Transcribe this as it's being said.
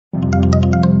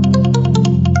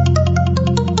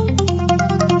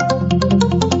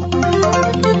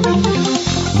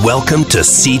Welcome to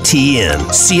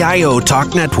CTN, CIO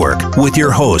Talk Network, with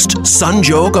your host,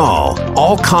 Sanjog Aul.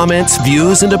 All comments,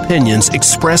 views, and opinions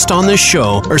expressed on this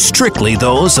show are strictly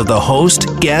those of the host,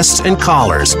 guests, and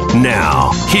callers.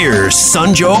 Now, here's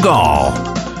Sanjog Aul.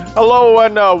 Hello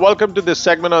and welcome to this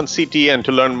segment on CTN.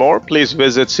 To learn more, please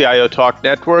visit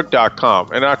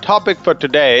CIOTalkNetwork.com. And our topic for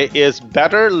today is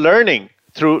better learning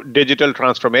through digital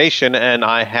transformation. And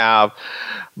I have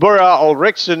Börje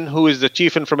Ulriksson, who is the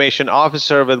Chief Information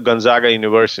Officer with Gonzaga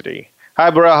University.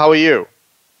 Hi, Börje. How are you?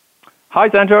 Hi,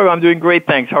 Sanjog. I'm doing great,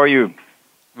 thanks. How are you?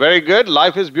 Very good.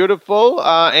 Life is beautiful,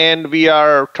 and we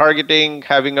are targeting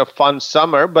having a fun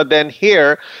summer. But then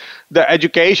here, the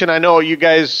education, I know you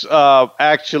guys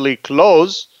actually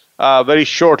close very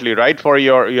shortly, right, for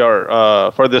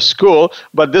for the school.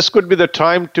 But this could be the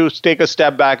time to take a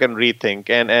step back and rethink.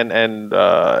 And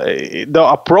the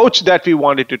approach that we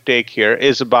wanted to take here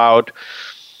is about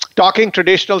talking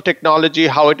traditional technology,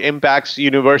 how it impacts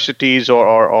universities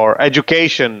or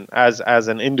education as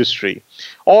an industry.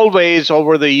 Always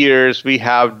over the years, we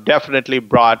have definitely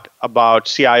brought about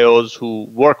CIOs who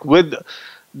work with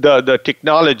the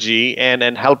technology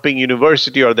and helping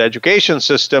university or the education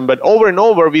system. But over and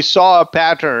over, we saw a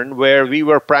pattern where we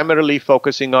were primarily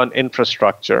focusing on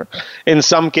infrastructure. In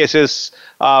some cases,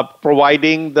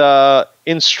 providing the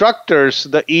instructors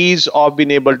the ease of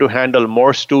being able to handle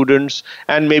more students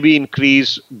and maybe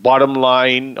increase bottom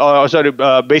line or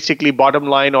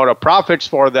profits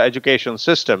for the education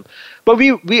system. But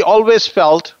we always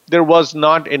felt there was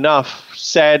not enough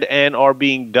said and or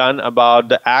being done about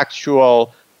the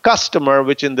actual customer,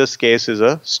 which in this case is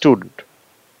a student,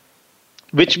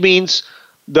 which means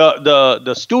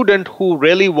the student who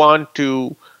really want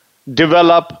to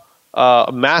develop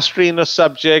mastery in a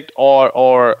subject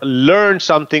or learn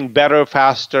something better,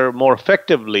 faster, more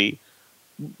effectively.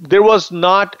 There was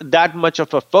not that much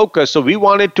of a focus. So we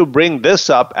wanted to bring this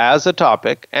up as a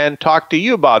topic and talk to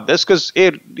you about this because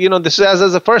this is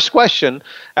as a first question.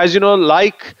 As you know,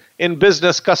 like in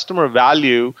business, customer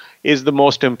value is the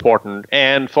most important.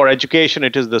 And for education,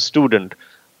 it is the student.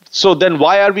 So then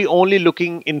why are we only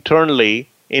looking internally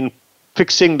in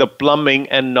fixing the plumbing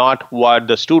and not what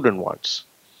the student wants?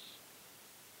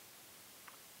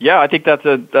 Yeah, I think that's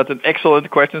an excellent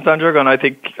question, Sanjog, and I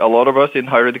think a lot of us in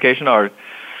higher education are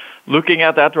looking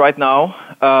at that right now.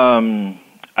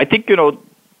 I think,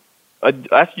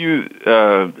 as you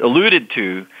alluded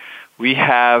to, we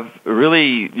have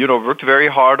really, worked very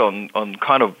hard on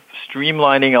kind of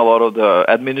streamlining a lot of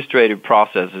the administrative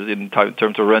processes in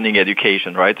terms of running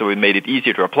education, right? So we made it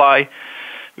easier to apply.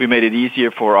 We made it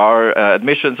easier for our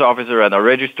admissions officer and our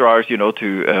registrars,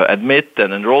 to admit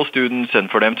and enroll students and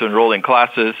for them to enroll in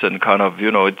classes and kind of,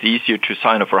 it's easier to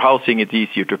sign up for housing. It's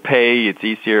easier to pay. It's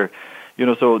easier,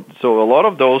 so a lot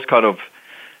of those kind of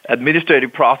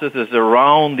administrative processes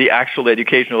around the actual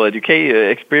educational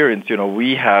experience,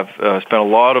 we have spent a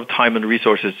lot of time and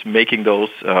resources making those,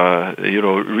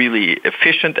 really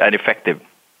efficient and effective.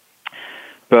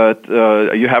 But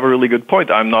you have a really good point.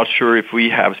 I'm not sure if we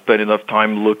have spent enough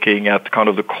time looking at kind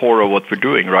of the core of what we're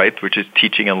doing, right, which is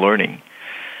teaching and learning.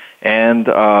 And,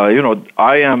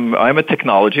 I'm a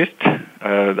technologist.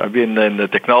 I've been in the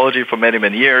technology for many,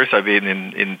 many years. I've been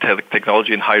in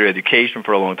technology in higher education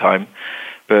for a long time.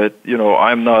 But,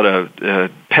 I'm not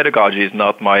pedagogy is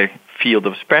not my field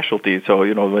of specialty. So,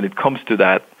 when it comes to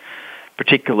that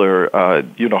particular,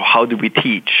 how do we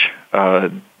teach,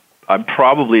 I'm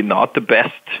probably not the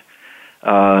best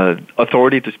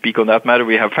authority to speak on that matter.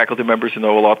 We have faculty members who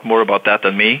know a lot more about that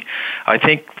than me. I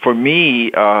think for me,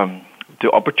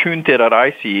 the opportunity that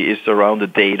I see is around the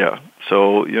data.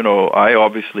 So, I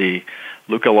obviously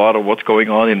look a lot at what's going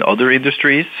on in other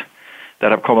industries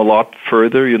that have come a lot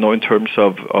further, in terms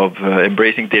of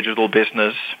embracing digital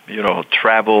business,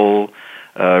 travel,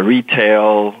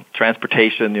 retail,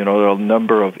 transportation. There are a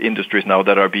number of industries now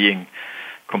that are being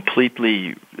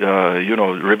completely,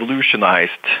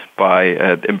 revolutionized by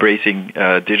embracing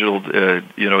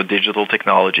digital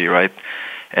technology, right?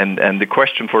 And the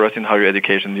question for us in higher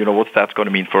education, what's that going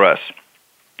to mean for us?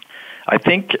 I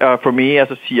think for me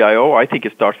as a CIO, I think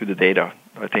it starts with the data.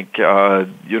 I think,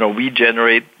 we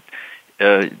generate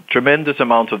tremendous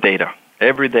amounts of data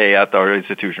every day at our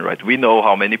institution, right? We know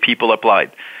how many people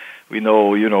applied. We know,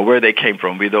 where they came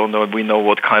from. We know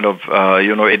what kind of,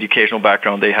 educational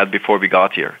background they had before we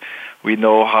got here. We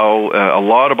know a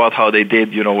lot about how they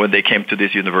did, when they came to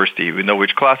this university. We know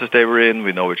which classes they were in.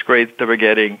 We know which grades they were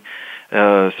getting.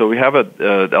 So we have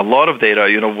a lot of data,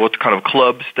 what kind of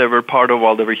clubs they were part of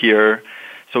while they were here.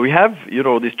 So we have,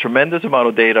 this tremendous amount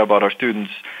of data about our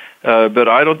students, but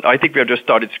I think we have just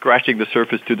started scratching the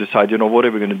surface to decide, what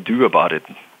are we going to do about it?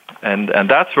 And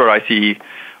that's where I see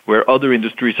where other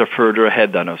industries are further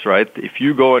ahead than us, right? If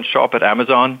you go and shop at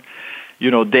Amazon,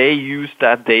 they use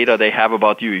that data they have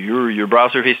about you, your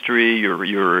browser history,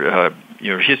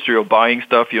 your history of buying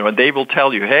stuff, and they will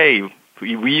tell you, hey,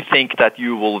 we think that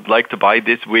you will like to buy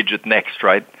this widget next,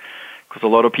 right? Because a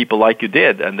lot of people like you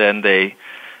did, and then they,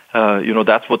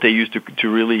 that's what they use to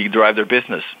really drive their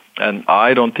business. And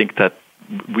I don't think that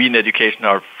we in education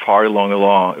are far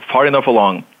enough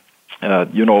along,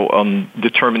 on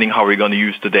determining how we're going to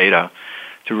use the data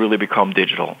to really become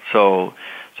digital. So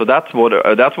that's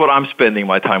what I'm spending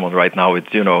my time on right now.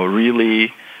 It's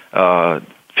really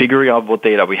figuring out what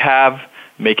data we have,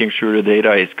 making sure the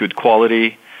data is good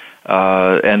quality,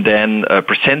 and then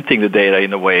presenting the data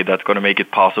in a way that's going to make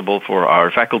it possible for our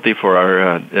faculty, for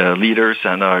our leaders,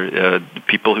 and our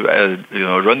people who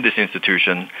run this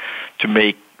institution to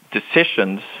make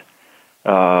decisions.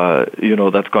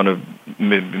 That's going to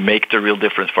make the real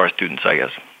difference for our students, I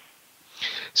guess.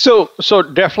 So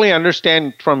definitely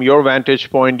understand from your vantage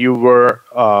point, your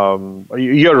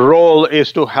role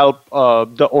is to help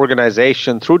the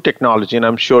organization through technology, and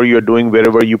I'm sure you're doing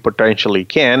wherever you potentially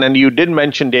can. And you did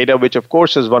mention data, which of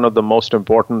course is one of the most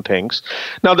important things.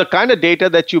 Now, the kind of data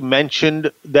that you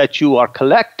mentioned that you are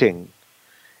collecting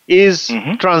is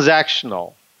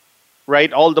transactional,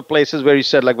 right? All the places where you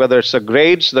said, like whether it's the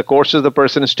grades, the courses the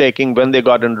person is taking, when they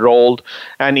got enrolled,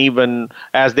 and even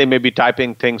as they may be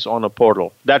typing things on a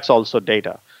portal. That's also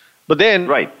data. But then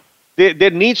there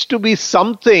needs to be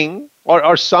something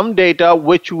or some data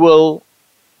which will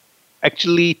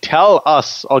actually tell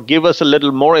us or give us a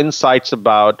little more insights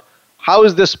about how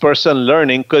is this person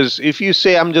learning. Because if you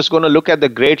say, I'm just going to look at the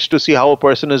grades to see how a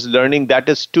person is learning, that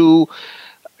is too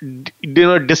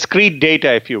discrete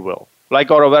data, if you will.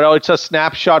 Or it's a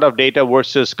snapshot of data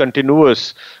versus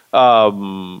continuous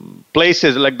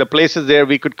places, like the places there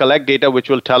we could collect data which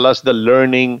will tell us the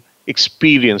learning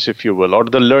experience, if you will, or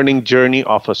the learning journey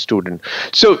of a student.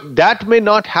 So that may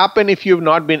not happen if you've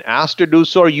not been asked to do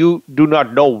so, or you do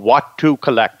not know what to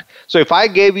collect. So if I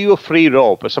gave you a free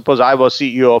rope, suppose I was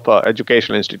CEO of an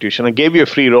educational institution, I gave you a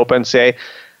free rope and say,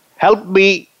 help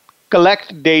me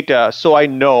collect data so I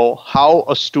know how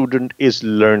a student is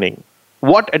learning.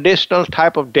 What additional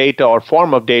type of data or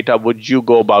form of data would you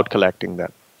go about collecting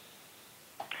then?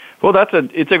 Well,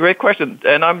 it's a great question,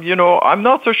 and I'm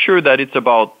not so sure that it's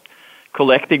about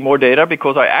collecting more data,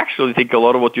 because I actually think a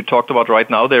lot of what you talked about right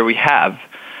now there we have,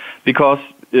 because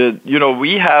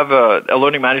we have a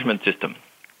learning management system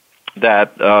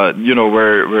that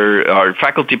where our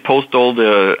faculty post all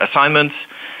the assignments,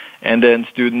 and then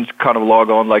students kind of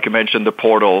log on, like you mentioned, the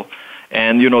portal.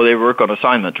 And, they work on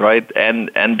assignment, right? And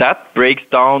that breaks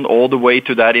down all the way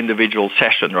to that individual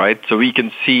session, right? So we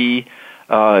can see,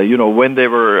 when they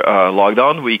were logged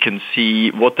on, we can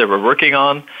see what they were working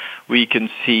on. We can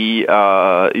see,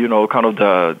 kind of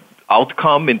the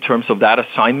outcome in terms of that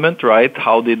assignment, right?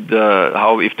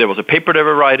 If there was a paper they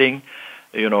were writing,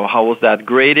 how was that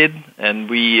graded? And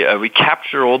we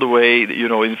capture all the way,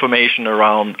 information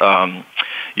around,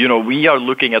 we are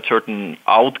looking at certain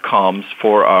outcomes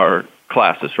for our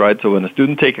classes, right? So when a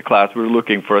student takes a class, we're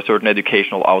looking for a certain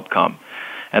educational outcome.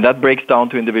 And that breaks down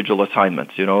to individual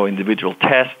assignments, individual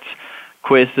tests,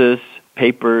 quizzes,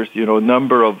 papers,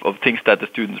 number of things that the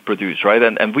students produce, right?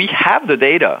 And we have the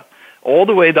data all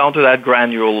the way down to that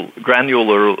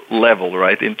granular level,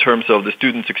 right, in terms of the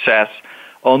student success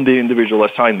on the individual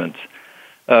assignments.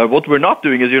 What we're not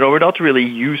doing is, we're not really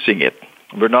using it.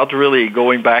 We're not really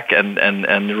going back and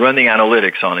running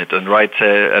analytics on it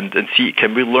and see,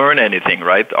 can we learn anything,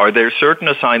 right? Are there certain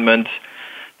assignments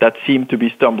that seem to be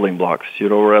stumbling blocks,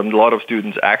 where a lot of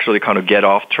students actually kind of get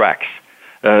off track,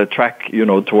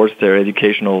 towards their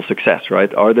educational success,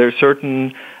 right? Are there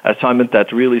certain assignments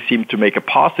that really seem to make a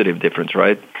positive difference,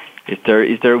 right? Is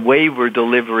there a way we're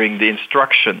delivering the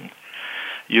instruction,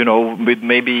 with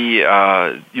maybe,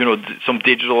 some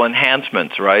digital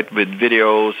enhancements, right, with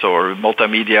videos or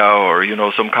multimedia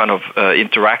or, some kind of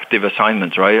interactive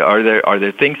assignments, right? Are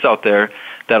there things out there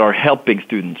that are helping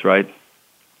students, right?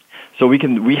 So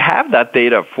we have that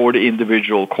data for the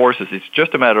individual courses. It's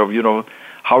just a matter of,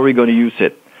 how are we going to use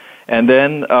it? And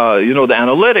then, the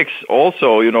analytics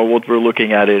also, what we're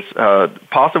looking at is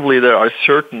possibly there are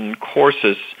certain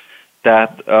courses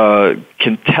that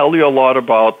can tell you a lot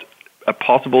about a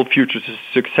possible future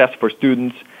success for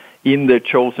students in their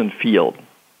chosen field.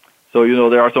 So,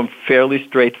 there are some fairly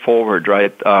straightforward,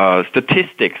 right,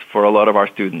 statistics for a lot of our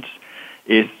students.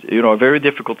 is a very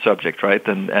difficult subject, right?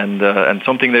 And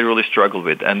something they really struggle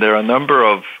with. And there are a number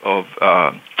of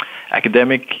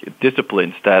academic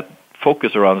disciplines that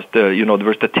focus around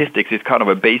where statistics is kind of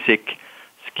a basic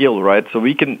skill, right? So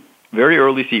we can very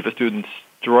early see if a student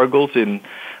struggles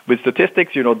with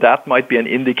statistics, that might be an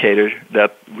indicator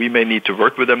that we may need to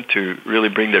work with them to really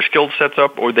bring their skill sets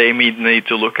up, or they may need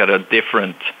to look at a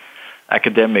different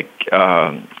academic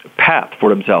path for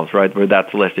themselves, right, where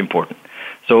that's less important.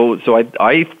 So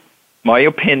my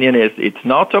opinion is it's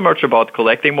not so much about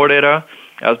collecting more data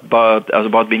as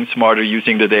about being smarter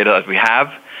using the data that we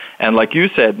have, and like you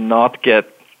said, not get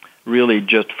really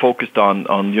just focused on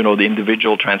the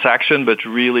individual transaction, but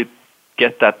really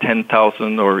get that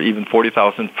 10,000 or even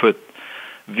 40,000 foot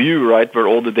view, right, where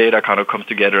all the data kind of comes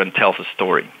together and tells a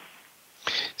story.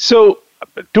 So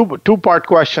two-part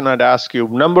question I'd ask you.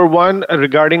 Number one,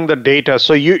 regarding the data.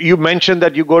 So you mentioned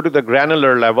that you go to the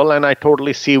granular level, and I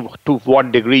totally see to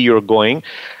what degree you're going.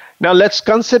 Now let's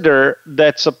consider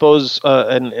that suppose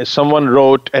someone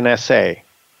wrote an essay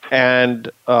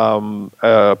and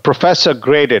a professor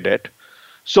graded it.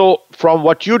 So from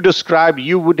what you described,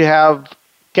 you would have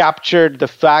captured the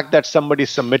fact that somebody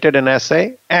submitted an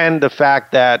essay and the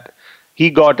fact that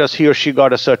he or she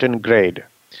got a certain grade.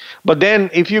 But then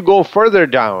if you go further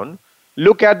down,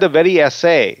 look at the very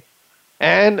essay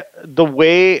and the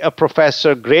way a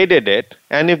professor graded it,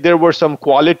 and if there were some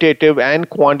qualitative and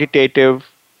quantitative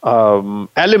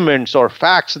elements or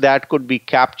facts that could be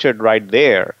captured right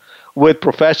there, with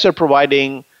professor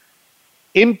providing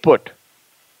input.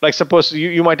 Like suppose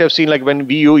you might have seen, like when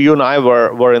you and I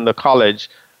were in the college,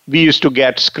 we used to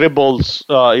get scribbles,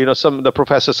 some of the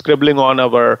professors scribbling on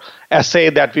our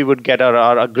essay that we would get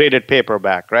our graded paper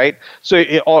back, right? So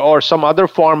or some other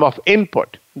form of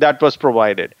input that was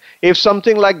provided. If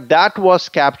something like that was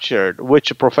captured, which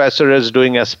a professor is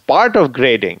doing as part of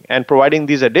grading and providing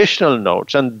these additional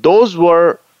notes, and those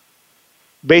were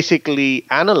basically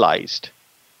analyzed,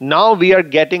 now we are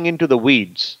getting into the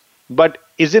weeds. But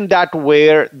isn't that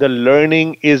where the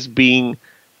learning is being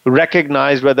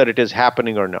recognized, whether it is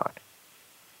happening or not?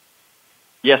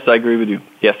 Yes, I agree with you.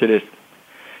 Yes, it is.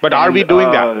 But are we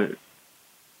doing that?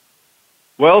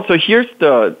 Well, so here's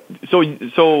so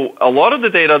a lot of the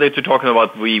data that you're talking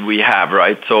about, we have,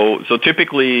 right? So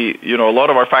typically, a lot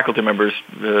of our faculty members,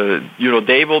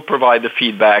 they will provide the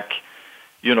feedback,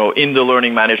 in the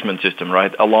learning management system,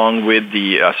 right, along with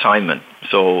the assignment.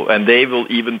 So, and they will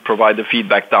even provide the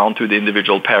feedback down to the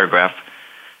individual paragraph,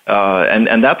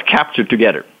 and that's captured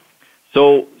together.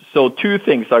 So two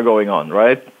things are going on,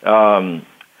 right? For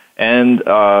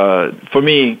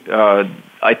me,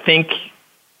 I think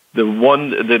the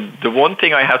one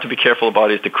thing I have to be careful about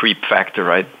is the creep factor,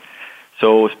 right?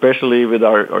 So especially with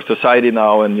our society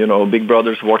now, and Big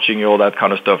Brother's watching you, all that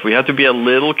kind of stuff, we have to be a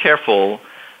little careful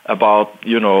about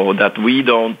that we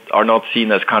are not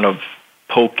seen as kind of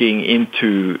poking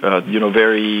into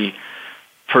very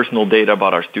personal data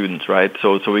about our students, right?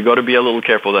 So we got to be a little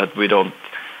careful that we don't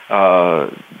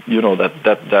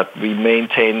that we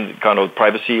maintain kind of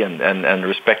privacy and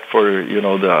respect for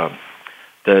the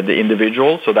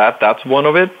individual. So that's one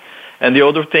of it. And the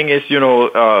other thing is,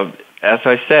 as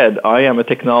I said, I am a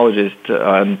technologist,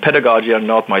 and pedagogy are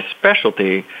not my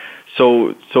specialty.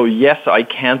 So yes, I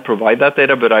can provide that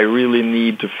data, but I really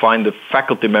need to find the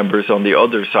faculty members on the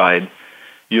other side,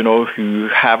 who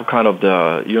have kind of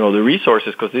the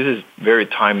resources, because this is very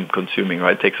time consuming,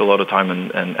 right? It takes a lot of time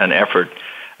and effort.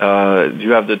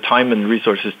 You have the time and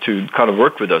resources to kind of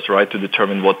work with us, right, to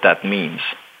determine what that means.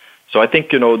 So I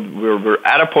think, we're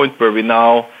at a point where we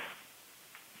know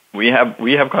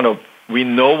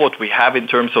what we have in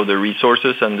terms of the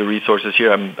resources, and the resources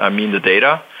here, I mean the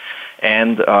data.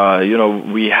 And,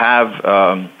 we have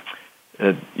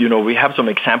some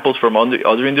examples from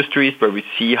other industries where we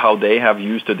see how they have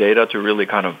used the data to really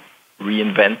kind of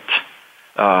reinvent,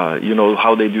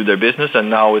 how they do their business. And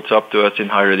now it's up to us in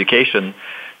higher education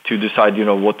to decide,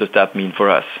 what does that mean for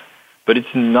us. But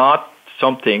it's not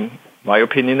something, my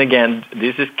opinion again,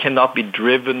 cannot be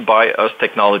driven by us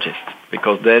technologists,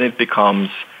 because then it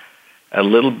becomes a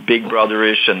little Big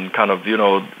Brother-ish and kind of,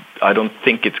 I don't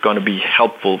think it's going to be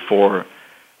helpful for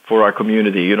our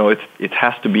community. It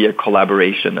has to be a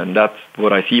collaboration, and that's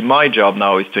what I see. My job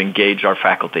now is to engage our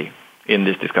faculty in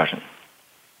this discussion.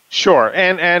 Sure.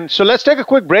 And so let's take a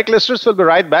quick break, listeners. We'll be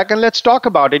right back, and let's talk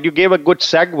about it. You gave a good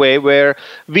segue where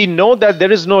we know that there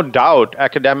is no doubt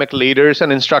academic leaders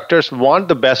and instructors want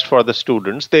the best for the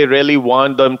students. They really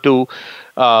want them to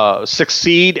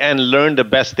succeed and learn the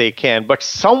best they can. But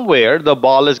somewhere the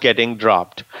ball is getting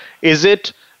dropped. Is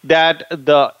it that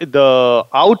the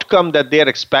outcome that they are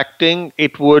expecting,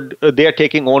 they are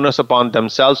taking onus upon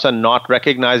themselves and not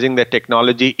recognizing that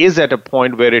technology is at a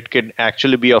point where it can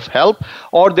actually be of help,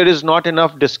 or there is not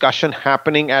enough discussion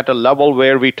happening at a level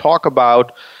where we talk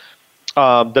about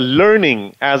the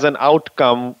learning as an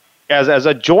outcome, as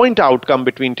a joint outcome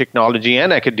between technology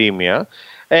and academia.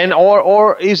 And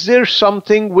or is there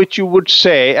something which you would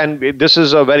say, and this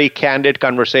is a very candid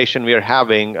conversation we are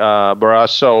having, Bharat,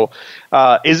 so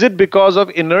is it because of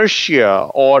inertia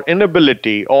or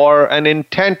inability or an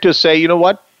intent to say, you know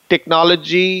what,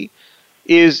 technology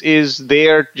is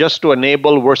there just to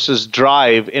enable versus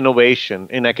drive innovation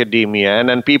in academia, and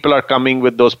then people are coming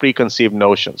with those preconceived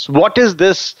notions? What is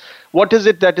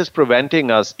it that is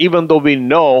preventing us, even though we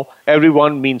know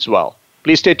everyone means well?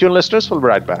 Please stay tuned, listeners. We'll be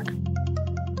right back.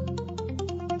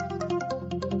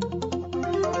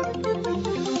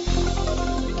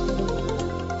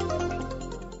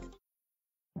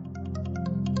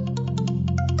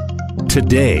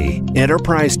 Today,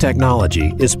 enterprise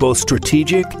technology is both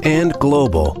strategic and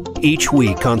global. Each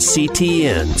week on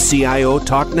CTN CIO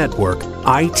Talk Network,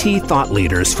 IT thought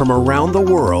leaders from around the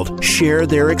world share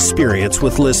their experience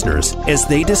with listeners as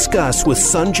they discuss with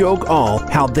Sanjog Aul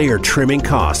how they are trimming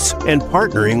costs and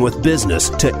partnering with business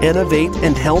to innovate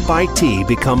and help IT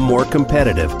become more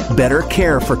competitive, better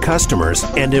care for customers,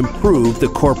 and improve the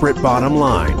corporate bottom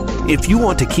line. If you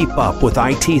want to keep up with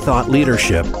IT thought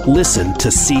leadership, listen to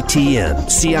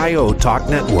CTN CIO Talk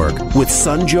Network with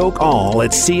Sanjog Aul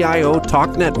at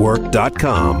CIOTalkNetwork.com.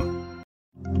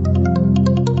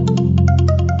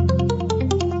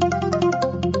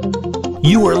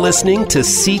 You are listening to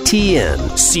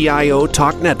CTN CIO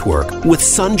Talk Network with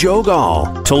Sanjog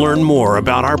Aul. To learn more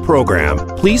about our program,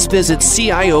 please visit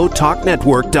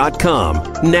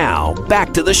CIOTalkNetwork.com. Now,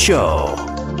 back to the show.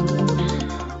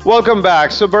 Welcome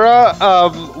back. So, Bara,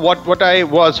 what I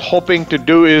was hoping to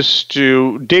do is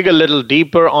to dig a little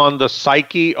deeper on the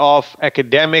psyche of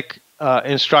academic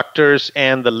instructors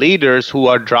and the leaders who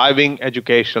are driving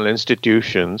educational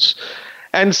institutions,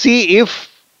 and see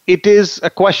if it is a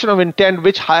question of intent,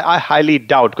 which I highly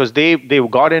doubt, because they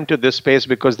got into this space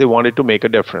because they wanted to make a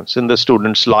difference in the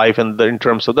student's life and in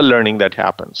terms of the learning that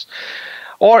happens.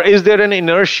 Or is there an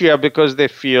inertia because they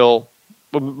feel,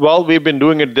 well, we've been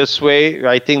doing it this way,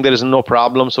 I think there is no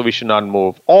problem, so we should not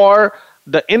move. Or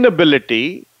the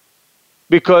inability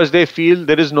because they feel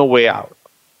there is no way out.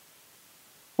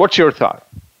 What's your thought?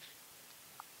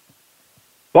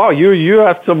 Wow, you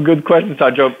have some good questions,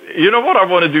 Sanjog. You know what I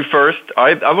want to do first?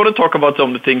 I want to talk about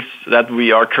some of the things that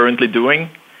we are currently doing.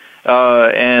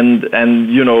 And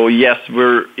you know, yes,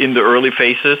 we're in the early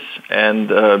phases,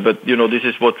 but you know, this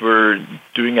is what we're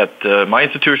doing at my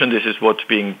institution. This is what's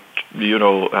being, you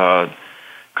know,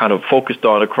 kind of focused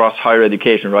on across higher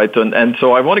education, right? And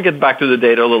so I want to get back to the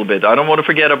data a little bit. I don't want to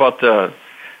forget about the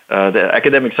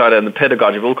academic side and the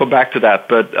pedagogy. We'll come back to that,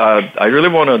 but I really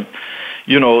want to,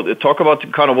 you know, talk about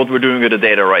kind of what we're doing with the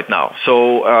data right now.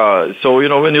 So you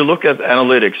know, when you look at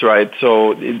analytics, right?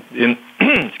 So in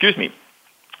excuse me.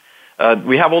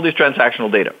 We have all this transactional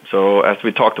data. So as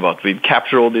we talked about, we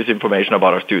capture all this information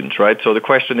about our students, right? So the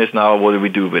question is now, what do we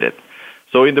do with it?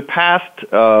 So in the past,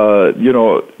 you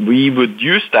know, we would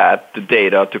use the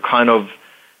data to kind of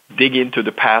dig into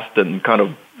the past and kind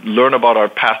of learn about our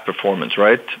past performance,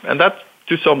 right? And that's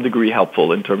to some degree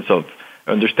helpful in terms of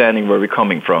understanding where we're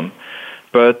coming from.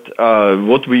 But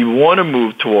what we want to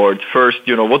move towards first,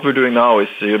 you know, what we're doing now is,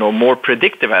 you know, more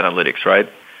predictive analytics, right?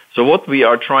 So what we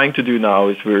are trying to do now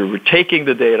is we're taking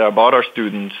the data about our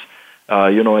students,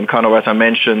 you know, and kind of, as I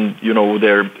mentioned, you know,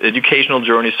 their educational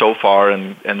journey so far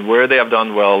and where they have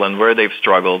done well and where they've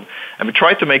struggled. And we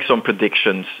try to make some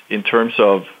predictions in terms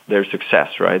of their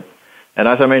success, right? And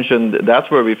as I mentioned, that's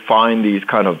where we find these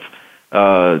kind of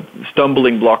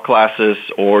stumbling block classes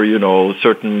or, you know,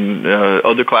 certain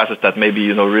other classes that maybe,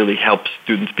 you know, really help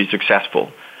students be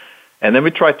successful. And then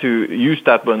we try to use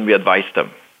that when we advise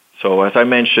them. So as I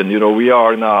mentioned, you know, we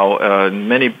are now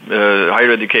many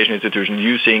higher education institutions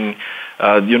using,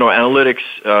 you know, analytics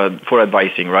for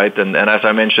advising, right? And as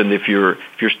I mentioned, if you're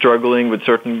struggling with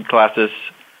certain classes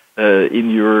in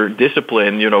your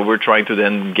discipline, you know, we're trying to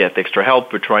then get extra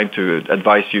help. We're trying to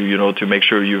advise you, you know, to make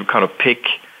sure you kind of pick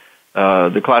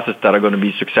the classes that are going to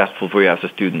be successful for you as a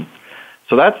student.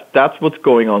 So that's what's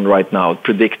going on right now,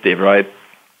 predictive, right?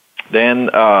 Then,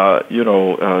 you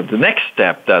know, the next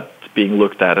step that's being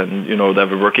looked at and, you know, that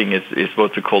we're working is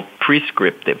what we call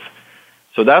prescriptive.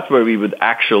 So that's where we would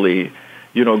actually,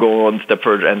 you know, go one step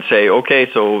further and say, okay,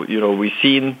 so, you know, we've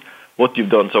seen what you've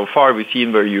done so far. We've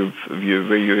seen where you've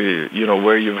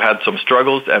had some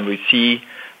struggles, and we see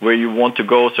where you want to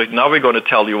go. So now we're going to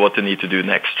tell you what you need to do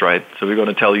next, right? So we're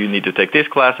going to tell you need to take this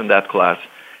class and that class,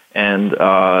 and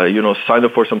sign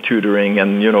up for some tutoring.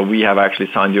 And we have actually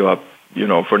signed you up,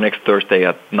 for next Thursday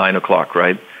at 9:00,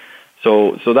 right?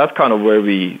 So that's kind of where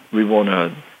we want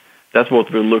to. That's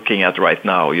what we're looking at right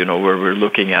now. Where we're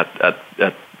looking at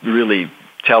really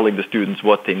telling the students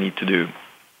what they need to do,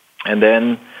 and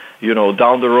then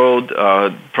down the road,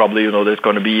 probably there's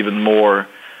going to be even more.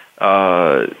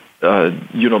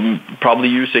 Probably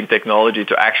using technology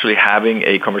to actually having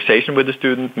a conversation with the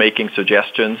student, making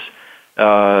suggestions,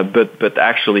 but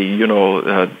actually,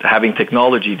 having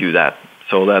technology do that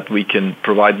so that we can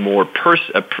provide more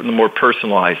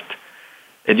personalized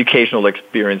educational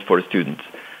experience for the students.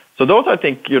 So those, I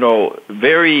think,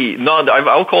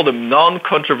 I'll call them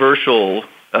non-controversial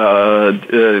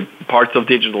parts of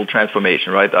digital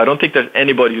transformation, right? I don't think there's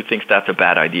anybody who thinks that's a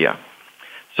bad idea.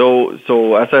 So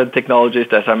as a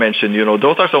technologist, as I mentioned,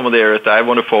 those are some of the areas that I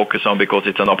want to focus on because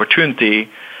it's an opportunity,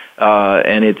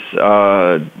 and it's,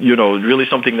 really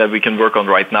something that we can work on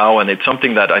right now, and it's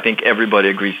something that I think everybody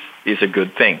agrees is a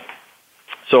good thing.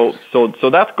 So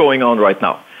that's going on right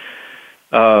now.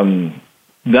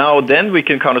 Now, then we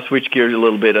can kind of switch gears a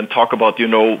little bit and talk about,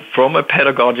 from a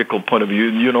pedagogical point of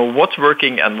view, what's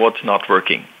working and what's not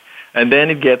working. And then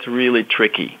it gets really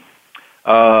tricky.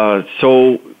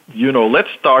 Let's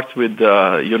start with,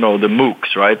 the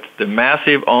MOOCs, right? The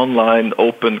massive online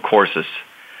open courses,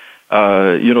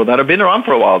 that have been around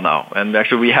for a while now. And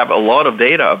actually we have a lot of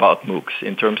data about MOOCs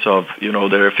in terms of,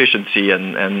 their efficiency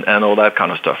and all that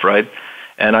kind of stuff, right?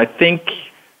 And I think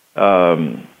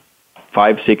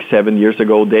 5, 6, 7 years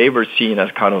ago, they were seen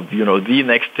as kind of, the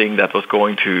next thing that was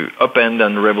going to upend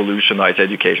and revolutionize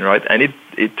education, right? And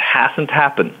it hasn't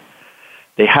happened.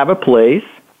 They have a place.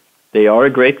 They are a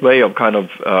great way of kind of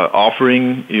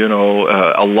offering,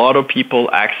 a lot of people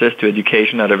access to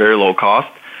education at a very low cost.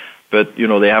 But,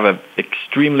 they have an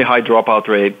extremely high dropout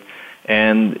rate.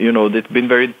 And, it's been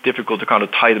very difficult to kind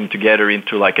of tie them together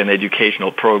into like an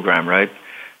educational program, right?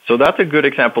 So that's a good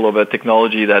example of a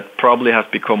technology that probably has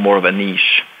become more of a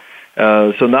niche.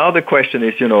 So now the question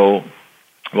is,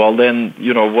 what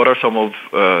are some of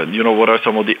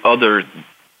the other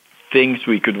things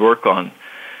we could work on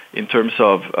in terms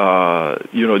of,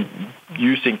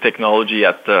 using technology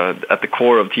at the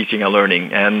core of teaching and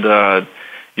learning. And,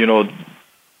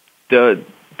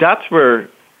 that's where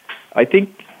I think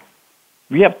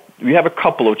we have a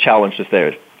couple of challenges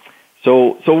there.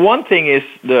 So one thing is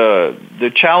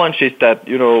the challenge is that,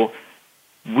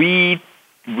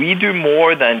 we do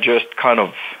more than just kind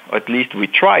of, at least we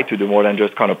try to do more than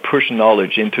just kind of push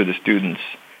knowledge into the students'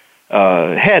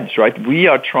 heads, right? We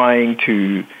are trying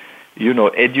to,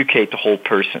 educate the whole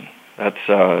person. That's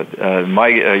my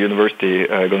university,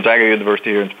 Gonzaga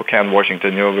University here in Spokane,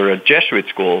 Washington. We're a Jesuit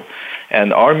school,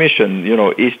 and our mission,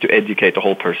 is to educate the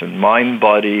whole person, mind,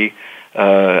 body,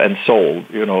 and soul.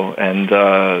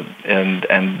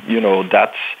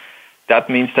 That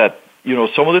means that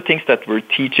some of the things that we're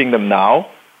teaching them now,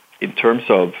 in terms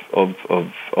of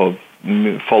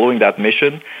following that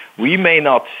mission, we may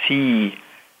not see,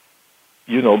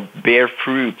 bear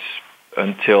fruits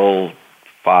until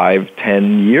 5,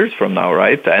 10 years from now,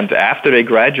 right? And after they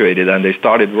graduated and they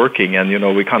started working, and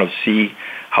we kind of see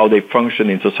how they function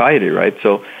in society, right?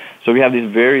 So we have this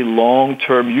very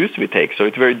long-term use we take. So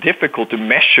it's very difficult to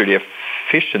measure the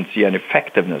efficiency and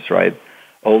effectiveness, right,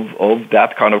 of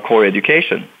that kind of core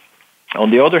education.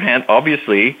 On the other hand,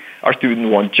 obviously, our students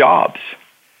want jobs.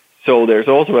 So there's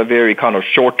also a very kind of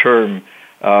short-term,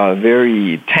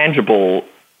 very tangible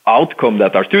outcome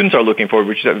that our students are looking for,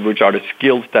 which are the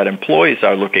skills that employees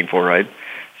are looking for, right?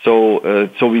 So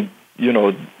we,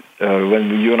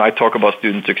 when you and I talk about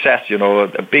student success,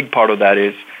 a big part of that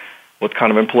is what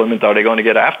kind of employment are they going to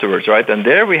get afterwards, right? And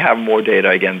there we have more data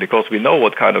again because we know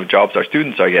what kind of jobs our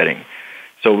students are getting.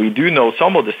 So we do know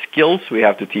some of the skills we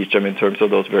have to teach them in terms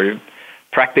of those very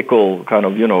practical kind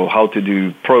of, how to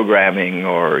do programming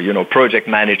or, project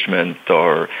management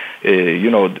or,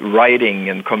 writing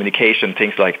and communication,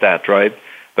 things like that, right?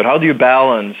 But how do you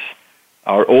balance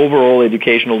our overall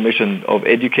educational mission of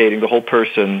educating the whole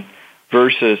person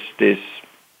versus this,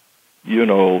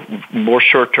 more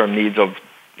short-term needs of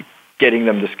getting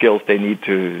them the skills they need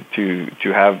to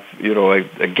have,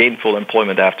 a gainful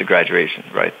employment after graduation,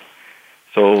 right?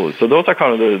 So those are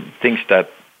kind of the things that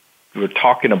we're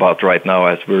talking about right now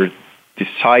as we're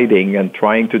deciding and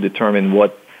trying to determine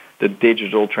what the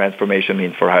digital transformation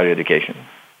means for higher education.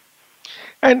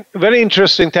 And very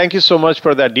interesting. Thank you so much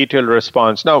for that detailed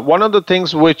response. Now, one of the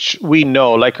things which we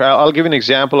know, like I'll give an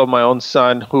example of my own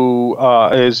son who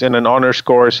is in an honors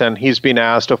course, and he's been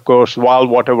asked, of course, while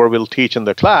whatever we'll teach in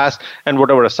the class and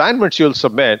whatever assignments you'll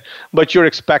submit, but you're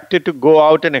expected to go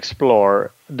out and explore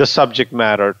the subject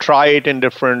matter, try it in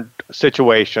different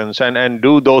situations, and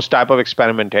do those type of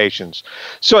experimentations.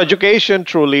 So education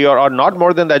truly, or not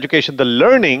more than the education, the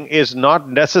learning is not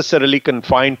necessarily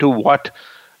confined to what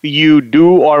you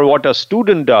do or what a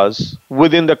student does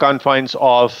within the confines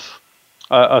of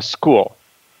a school.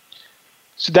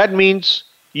 So that means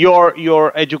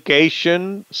your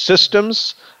education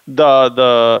systems,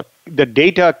 the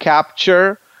data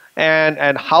capture,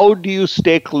 and how do you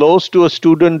stay close to a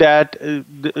student that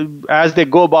as they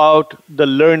go about the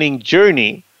learning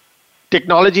journey,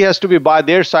 technology has to be by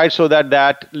their side so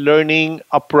that learning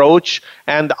approach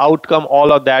and the outcome,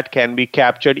 all of that can be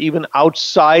captured even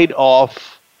outside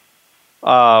of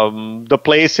the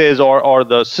places or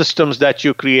the systems that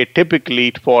you create typically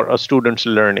for a student's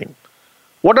learning.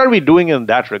 What are we doing in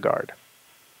that regard?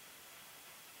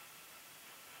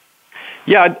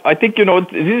 Yeah, I think,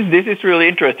 this is really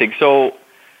interesting. So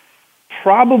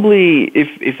probably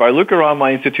if I look around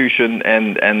my institution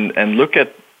and look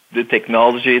at the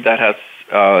technology that has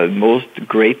most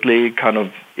greatly kind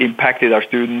of impacted our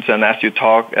students, and as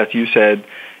you said,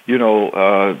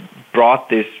 brought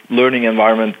this learning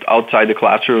environment outside the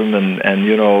classroom and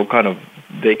kind of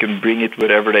they can bring it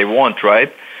wherever they want,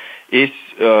 right? Is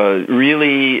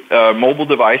really mobile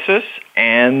devices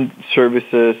and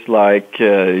services like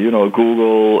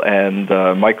Google and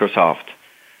Microsoft,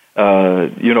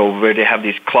 where they have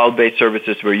these cloud-based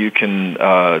services where you can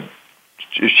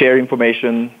share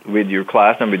information with your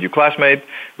class and with your classmates,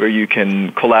 where you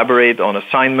can collaborate on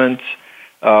assignments,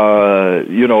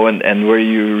 and where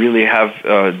you really have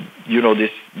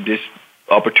this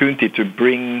opportunity to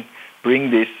bring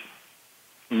this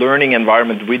learning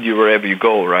environment with you wherever you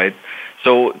go, right?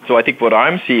 So I think what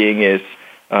I'm seeing is,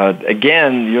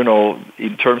 again,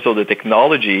 in terms of the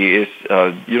technology, is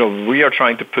we are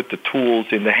trying to put the tools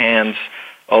in the hands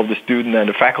of the student and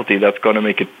the faculty that's going to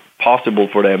make it possible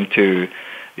for them to,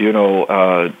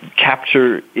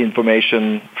 capture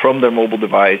information from their mobile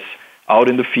device out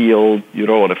in the field,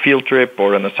 on a field trip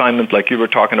or an assignment like you were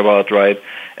talking about, right?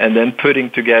 And then putting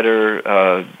together,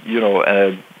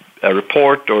 a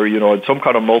report or, some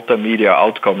kind of multimedia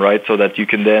outcome, right? So that you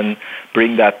can then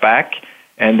bring that back.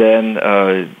 And then,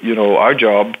 our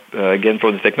job, again,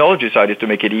 from the technology side is to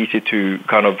make it easy to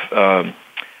kind of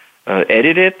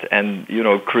edit it and,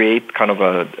 create kind of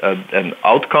an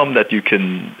outcome that you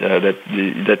can,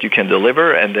 that you can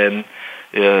deliver, and then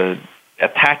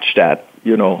attach that,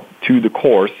 to the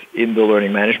course in the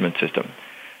learning management system.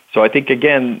 So I think,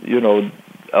 again,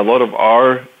 a lot of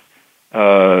our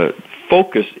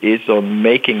focus is on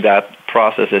making that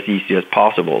process as easy as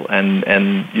possible. And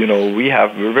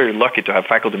we're very lucky to have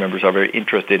faculty members who are very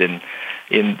interested in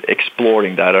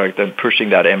exploring that and pushing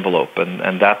that envelope.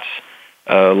 And that's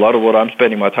a lot of what I'm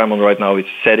spending my time on right now is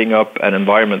setting up an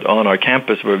environment on our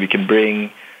campus where we can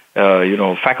bring,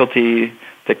 faculty,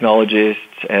 technologists,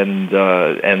 and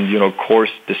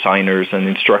course designers and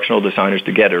instructional designers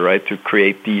together, right, to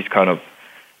create these kind of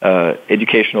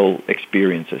educational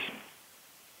experiences.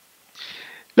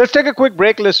 Let's take a quick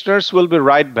break, listeners. We'll be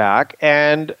right back.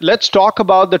 And let's talk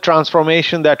about the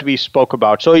transformation that we spoke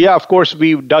about. So, yeah, of course,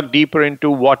 we dug deeper into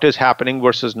what is happening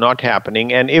versus not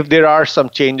happening. And if there are some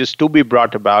changes to be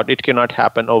brought about, it cannot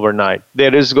happen overnight.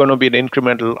 There is going to be an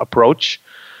incremental approach.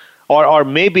 Or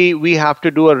maybe we have to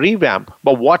do a revamp.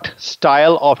 But what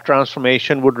style of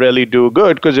transformation would really do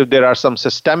good? Because if there are some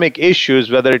systemic issues,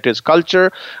 whether it is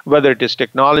culture, whether it is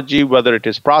technology, whether it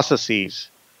is processes,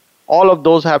 all of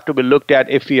those have to be looked at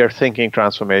if we are thinking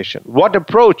transformation. What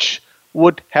approach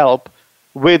would help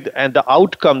with and the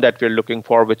outcome that we're looking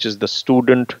for, which is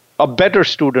a better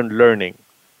student learning?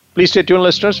 Please stay tuned,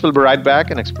 listeners. We'll be right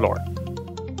back and explore.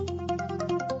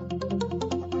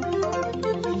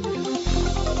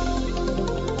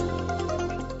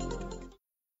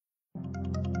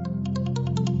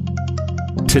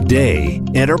 Today,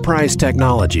 enterprise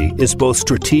technology is both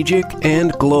strategic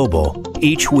and global.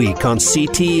 Each week on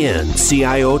CTN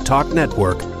CIO Talk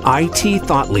Network, IT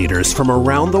thought leaders from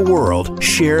around the world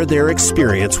share their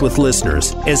experience with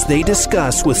listeners as they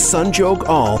discuss with Sanjog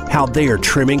Aul how they are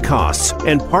trimming costs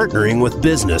and partnering with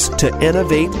business to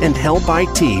innovate and help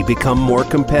IT become more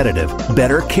competitive,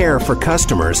 better care for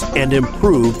customers, and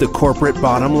improve the corporate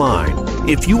bottom line.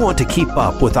 If you want to keep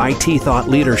up with IT thought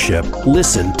leadership,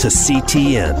 listen to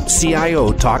CTN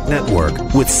CIO Talk Network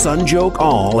with Sanjog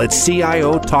Aul at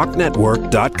CIOTalkNetwork.com.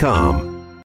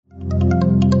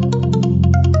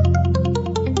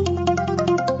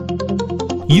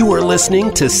 You are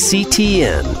listening to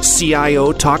CTN,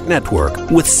 CIO Talk Network,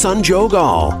 with Sanjog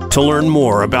Aul. To learn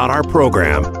more about our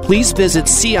program, please visit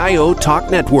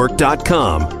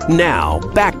CIOTalkNetwork.com. Now,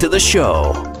 back to the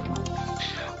show.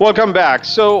 Welcome back.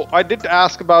 So I did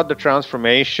ask about the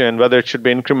transformation, whether it should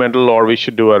be incremental or we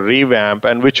should do a revamp,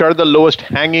 and which are the lowest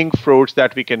hanging fruits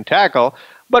that we can tackle.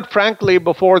 But frankly,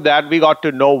 before that, we got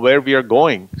to know where we are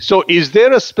going. So is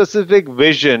there a specific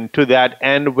vision to that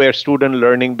end where student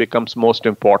learning becomes most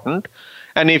important?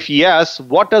 And if yes,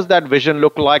 what does that vision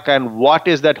look like, and what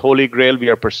is that holy grail we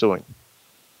are pursuing?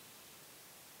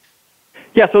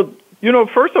 Yeah, so,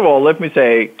 first of all, let me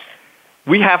say,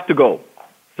 we have to go.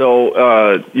 So,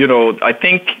 I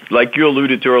think, like you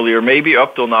alluded to earlier, maybe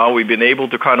up till now we've been able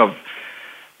to kind of,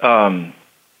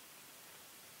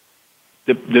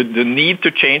 the need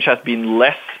to change has been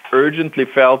less urgently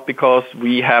felt because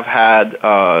we have had,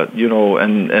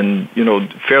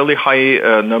 fairly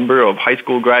high number of high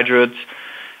school graduates,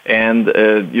 and,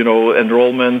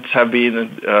 enrollments have been,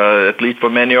 at least for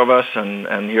many of us,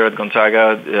 and here at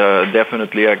Gonzaga,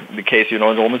 definitely the case,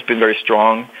 enrollment's been very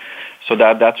strong. So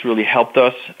that's really helped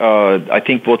us. I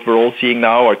think what we're all seeing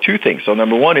now are two things. So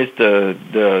number one is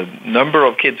the number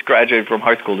of kids graduating from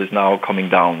high school is now coming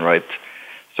down, right?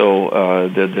 So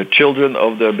the children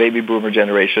of the baby boomer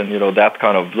generation, that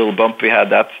kind of little bump we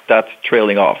had, that's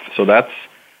trailing off. So that's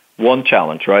one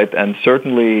challenge, right? And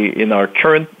certainly in our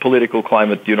current political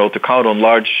climate, to count on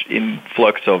large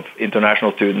influx of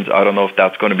international students, I don't know if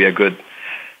that's going to be a good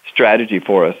strategy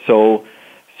for us. So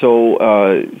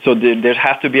there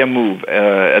has to be a move.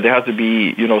 There has to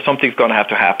be, something's going to have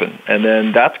to happen. And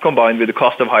then that's combined with the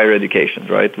cost of higher education,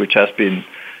 right, which has been,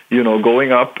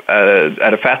 going up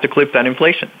at a faster clip than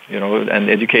inflation, and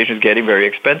education is getting very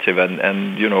expensive.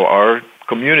 And our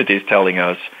community is telling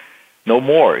us, no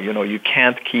more, you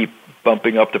can't keep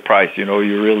bumping up the price.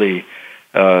 You're really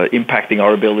impacting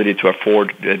our ability to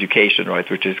afford education, right,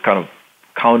 which is kind of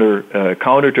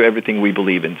counter to everything we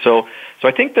believe in. So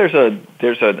I think there's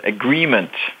an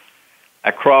agreement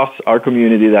across our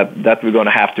community that we're going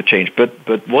to have to change. But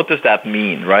what does that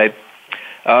mean, right?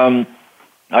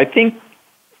 I think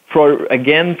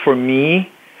for me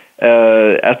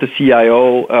as the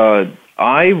CIO,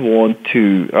 I want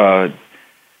to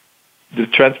the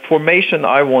transformation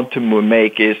I want to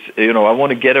make is I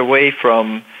want to get away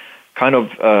from I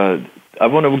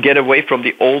want to get away from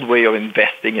the old way of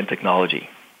investing in technology.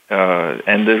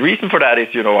 And the reason for that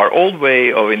is, our old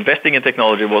way of investing in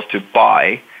technology was to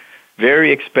buy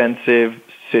very expensive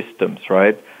systems,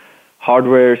 right?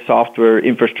 Hardware, software,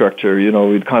 infrastructure,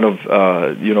 we'd kind of,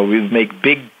 we'd make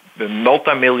big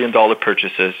multi-million-dollar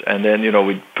purchases, and then,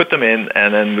 we'd put them in,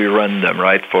 and then we run them,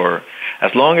 right, for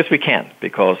as long as we can,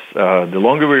 because the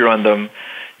longer we run them,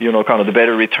 kind of the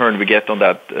better return we get on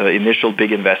that initial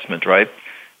big investment, right?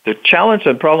 The challenge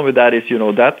and problem with that is,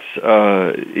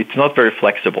 it's not very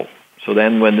flexible. So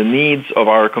then when the needs of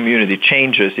our community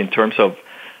changes in terms of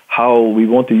how we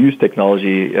want to use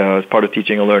technology as part of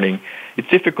teaching and learning, it's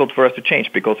difficult for us to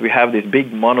change because we have these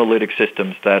big monolithic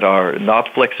systems that are not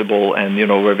flexible and,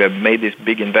 where we have made these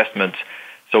big investments.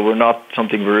 So we're not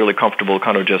something we're really comfortable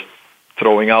kind of just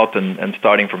throwing out and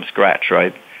starting from scratch,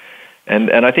 right?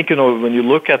 And I think, when you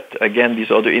look at, again,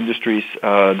 these other industries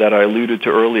that I alluded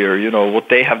to earlier, what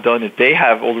they have done is they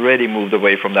have already moved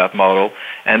away from that model,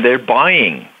 and they're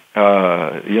buying,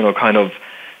 kind of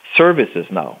services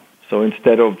now. So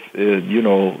instead of,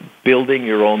 building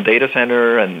your own data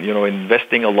center and,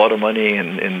 investing a lot of money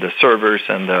in the servers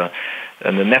and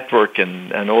the network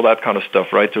and all that kind of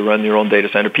stuff, right, to run your own data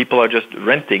center, people are just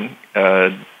renting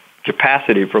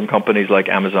capacity from companies like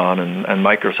Amazon and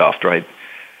Microsoft, right?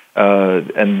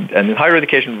 And in higher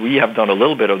education, we have done a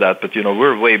little bit of that, but,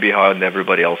 we're way behind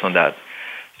everybody else on that.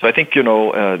 So I think,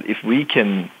 if we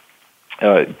can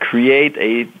create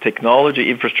a technology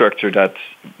infrastructure that's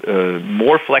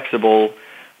more flexible,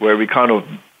 where we kind of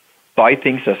buy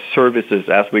things as services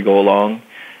as we go along,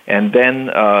 and then,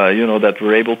 that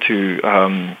we're able to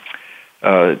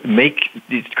make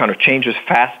these kind of changes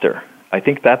faster, I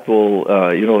think that will,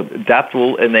 that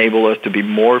will enable us to be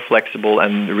more flexible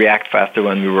and react faster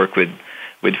when we work with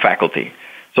faculty.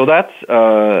 So that's,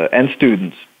 and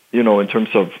students, in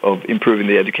terms of improving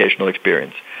the educational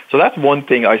experience. So that's one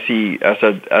thing I see as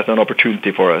an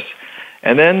opportunity for us.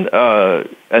 And then,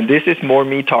 and this is more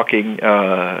me talking,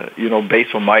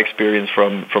 based on my experience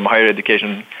from higher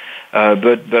education,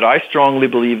 but I strongly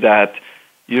believe that,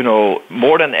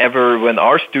 more than ever, when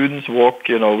our students walk,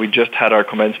 we just had our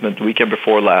commencement weekend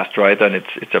before last, right? And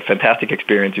it's a fantastic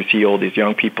experience. You see all these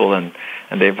young people, and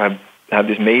they've had have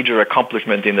this major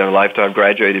accomplishment in their life to have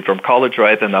graduated from college,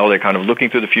 right? And now they're kind of looking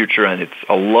to the future, and it's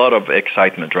a lot of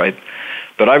excitement, right?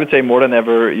 But I would say more than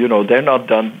ever, they're not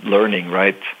done learning,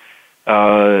 right?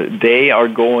 They are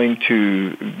going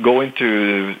to go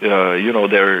into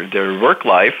their work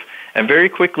life and very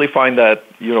quickly find that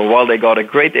while they got a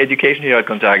great education here at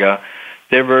Gonzaga,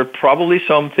 there were probably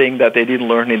something that they didn't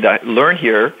learn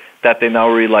here that they now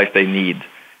realize they need.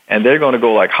 And they're going to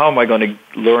go like, how am I going to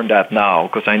learn that now?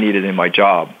 Because I need it in my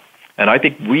job. And I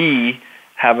think we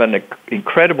have an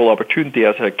incredible opportunity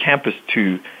as a campus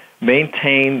to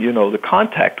maintain, the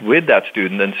contact with that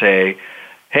student and say,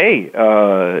 hey,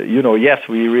 yes,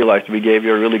 we realized we gave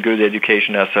you a really good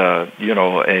education as a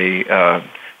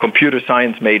computer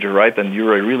science major, right? And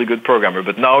you're a really good programmer.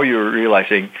 But now you're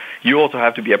realizing you also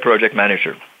have to be a project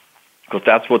manager because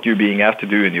that's what you're being asked to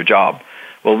do in your job.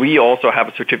 Well, we also have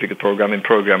a certificate program in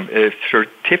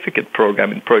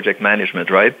project management,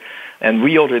 right? And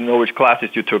we already know which classes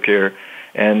you took here.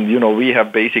 And, we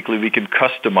can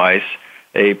customize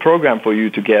a program for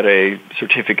you to get a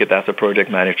certificate as a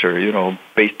project manager,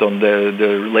 based on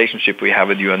the relationship we have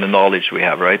with you and the knowledge we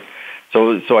have, right?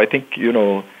 So I think,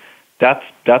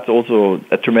 that's also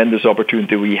a tremendous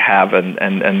opportunity we have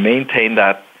and maintain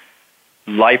that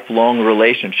lifelong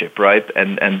relationship, right?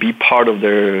 And be part of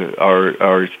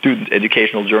our student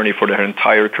educational journey for their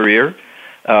entire career.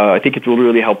 I think it will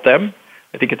really help them.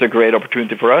 I think it's a great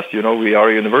opportunity for us. We are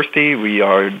a university. We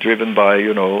are driven by,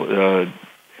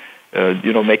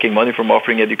 making money from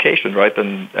offering education, right?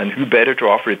 And who better to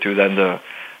offer it to than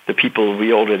the people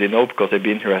we already know because they've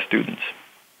been here as students.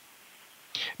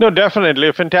 No, definitely.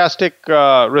 A fantastic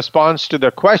response to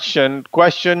the question.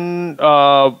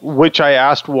 Which I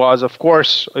asked was, of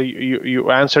course,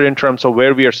 you answered in terms of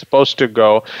where we are supposed to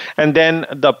go. And then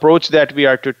the approach that we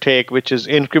are to take, which is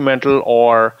incremental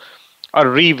or a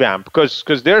revamp, because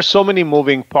there are so many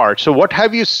moving parts. So what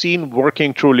have you seen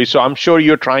working truly? So I'm sure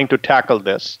you're trying to tackle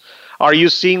this. Are you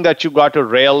seeing that you got to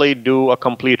really do a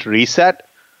complete reset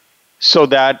so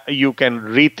that you can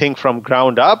rethink from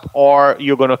ground up, or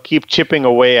you're going to keep chipping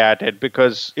away at it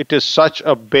because it is such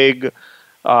a big,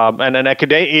 and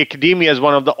academia is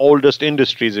one of the oldest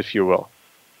industries, if you will,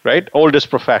 right?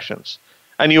 Oldest professions.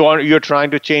 And you're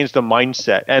trying to change the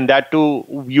mindset, and that too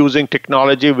using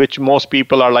technology, which most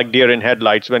people are like deer in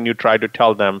headlights when you try to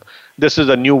tell them this is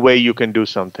a new way you can do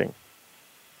something.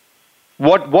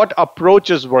 What approach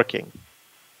is working?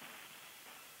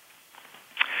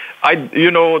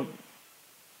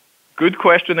 Good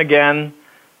question again.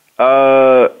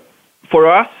 For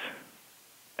us,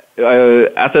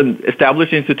 as an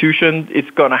established institution, it's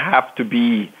going to have to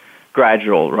be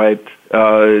gradual, right?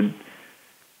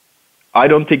 I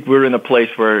don't think we're in a place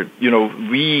where,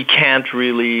 we can't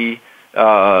really,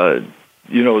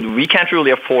 we can't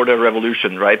really afford a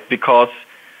revolution, right? Because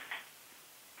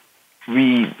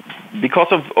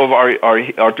of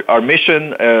our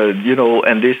mission,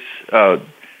 and this,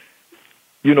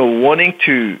 wanting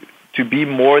to be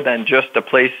more than just a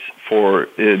place for,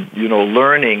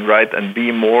 learning, right? And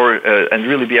be more, and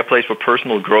really be a place for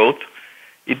personal growth.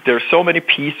 There's so many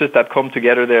pieces that come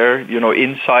together there,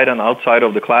 inside and outside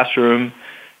of the classroom,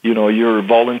 your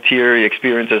volunteer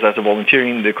experiences as a volunteer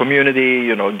in the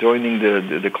community, joining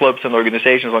the clubs and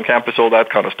organizations on campus, all that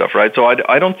kind of stuff, right? So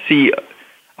I don't see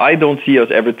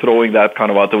us ever throwing that kind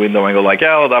of out the window and go like,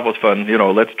 yeah, well, that was fun,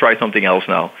 let's try something else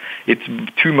now. It's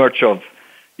too much of,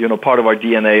 part of our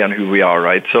DNA and who we are,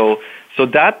 right? So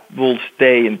that will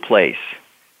stay in place.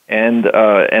 And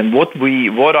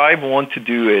what I want to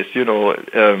do is,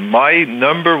 my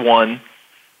number one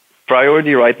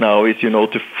priority right now is,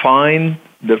 to find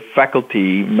the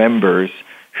faculty members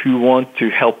who want to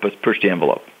help us push the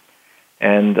envelope.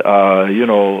 And,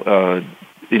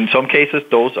 in some cases,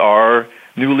 those are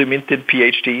newly minted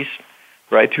PhDs,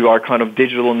 right, who are kind of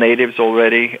digital natives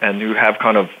already and who have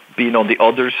kind of been on the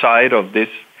other side of this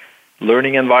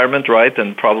learning environment, right,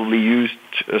 and probably used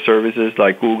services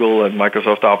like Google and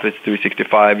Microsoft Office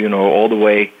 365, all the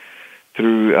way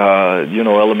through,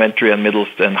 elementary and middle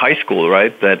and high school,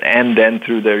 right, and then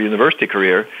through their university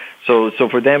career. So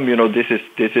for them, this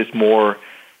is more,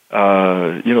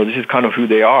 this is kind of who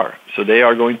they are. So they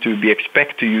are going to be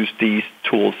expect to use these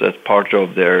tools as part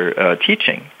of their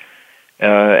teaching.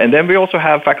 And then we also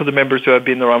have faculty members who have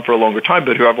been around for a longer time,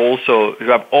 but who have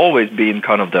always been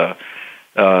kind of the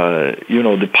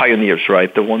pioneers,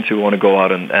 right? The ones who want to go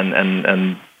out and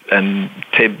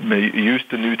use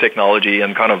the new technology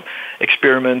and kind of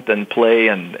experiment and play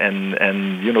and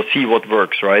see what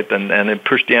works, right? And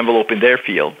push the envelope in their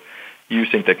field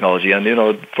using technology. And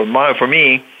for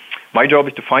me, my job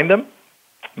is to find them.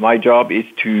 My job is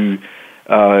to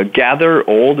gather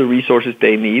all the resources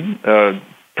they need,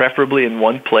 preferably in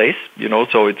one place,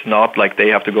 so it's not like they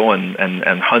have to go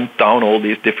and hunt down all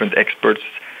these different experts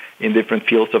in different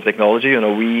fields of technology.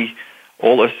 We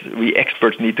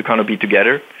experts need to kind of be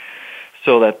together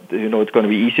so that, it's going to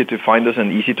be easy to find us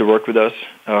and easy to work with us,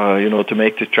 to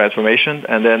make this transformation.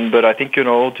 And then, but I think,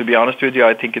 to be honest with you,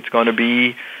 I think it's going to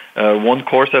be one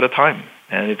course at a time.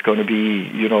 And it's going to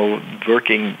be,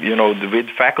 working, with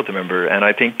faculty member. And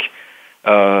I think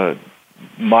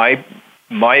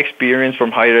my experience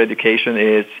from higher education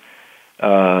is,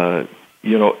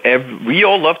 we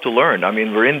all love to learn. I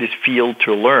mean, we're in this field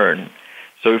to learn.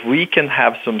 So if we can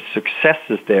have some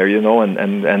successes there,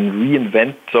 and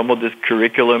reinvent some of this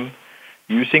curriculum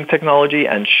using technology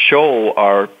and show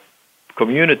our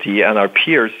community and our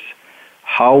peers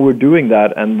how we're doing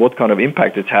that and what kind of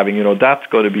impact it's having, that's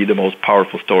going to be the most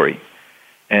powerful story.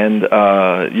 And,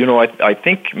 I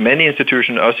think many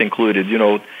institutions, us included,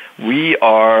 we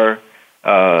are,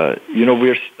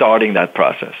 we're starting that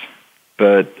process.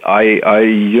 But and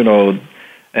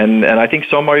I think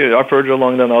some are further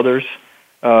along than others,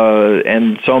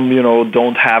 and some,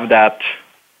 don't have that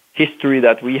history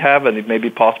that we have, and it may be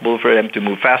possible for them to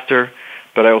move faster.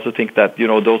 But I also think that,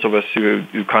 those of us who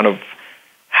kind of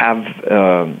have,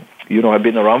 have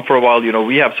been around for a while,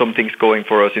 we have some things going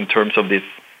for us in terms of this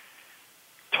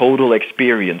total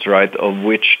experience, right, of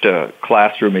which the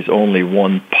classroom is only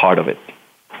one part of it.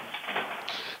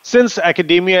 Since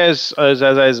academia is, as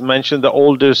I mentioned, the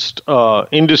oldest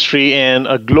industry and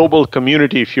a global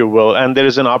community, if you will, and there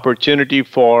is an opportunity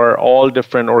for all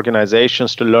different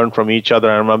organizations to learn from each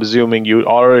other, and I'm assuming you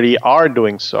already are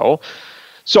doing so.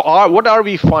 So what are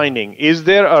we finding? Is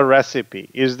there a recipe?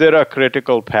 Is there a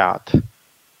critical path?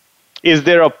 Is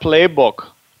there a playbook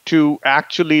to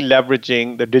actually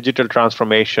leveraging the digital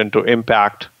transformation to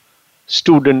impact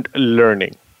student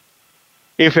learning?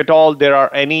 If at all there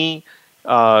are any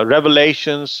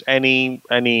revelations, any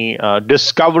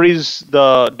discoveries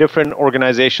the different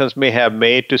organizations may have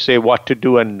made to say what to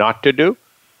do and not to do,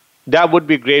 that would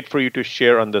be great for you to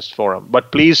share on this forum.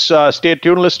 But please stay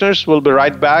tuned, listeners. We'll be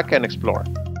right back and explore.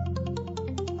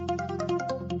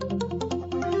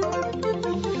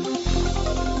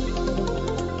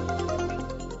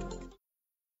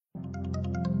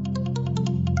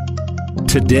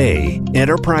 Today,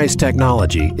 enterprise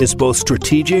technology is both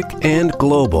strategic and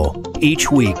global. Each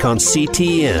week on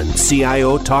CTN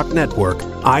CIO Talk Network,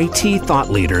 IT thought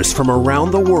leaders from around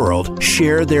the world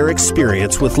share their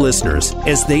experience with listeners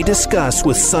as they discuss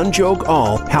with Sanjog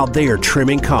Aul how they are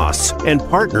trimming costs and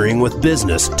partnering with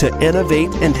business to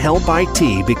innovate and help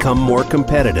IT become more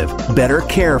competitive, better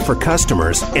care for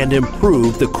customers, and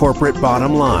improve the corporate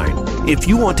bottom line. If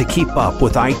you want to keep up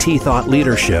with IT thought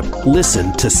leadership,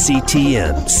 listen to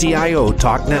CTN CIO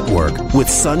Talk Network with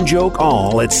Sanjog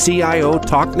Aul at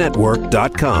CIOTalkNetwork.com.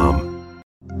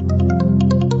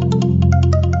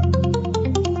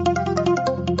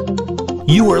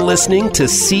 You are listening to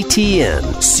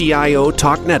CTN CIO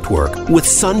Talk Network with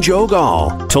Sanjog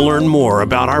Aul. To learn more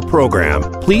about our program,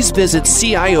 please visit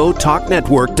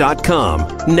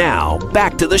CIOTalkNetwork.com. Now,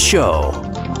 back to the show.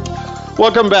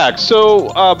 Welcome back.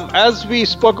 So as we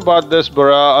spoke about this,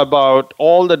 Bura, about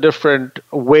all the different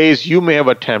ways you may have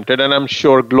attempted, and I'm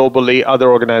sure globally other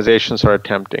organizations are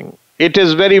attempting, it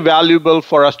is very valuable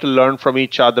for us to learn from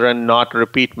each other and not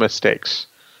repeat mistakes,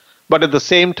 but at the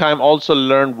same time also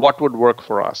learn what would work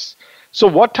for us. So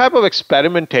what type of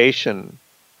experimentation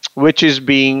which is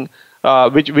being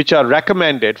which are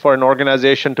recommended for an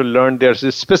organization to learn their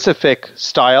specific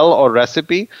style or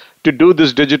recipe to do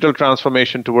this digital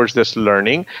transformation towards this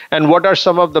learning, and what are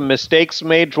some of the mistakes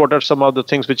made, what are some of the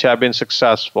things which have been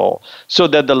successful, so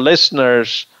that the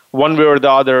listeners, one way or the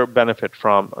other, benefit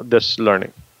from this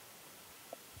learning?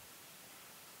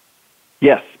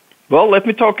 Yes. Well, let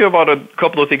me talk about a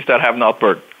couple of things that have not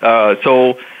worked.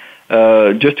 So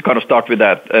just to kind of start with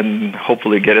that and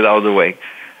hopefully get it out of the way.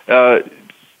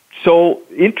 So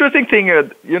interesting thing,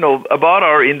 about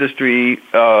our industry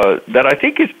that I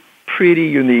think is pretty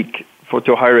unique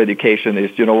to higher education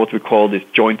is, what we call this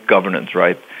joint governance,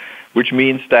 right? Which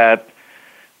means that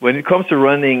when it comes to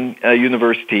running a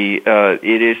university,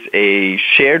 it is a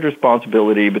shared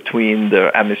responsibility between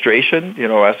the administration,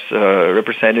 as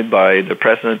represented by the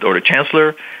president or the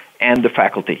chancellor, and the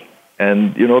faculty.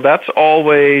 And, that's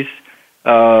always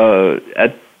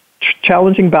a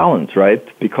challenging balance, right?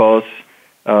 Because,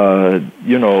 we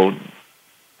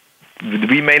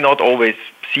may not always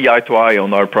see eye to eye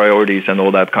on our priorities and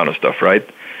all that kind of stuff, right?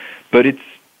 But it's,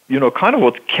 kind of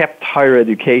what kept higher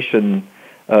education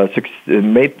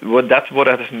that's what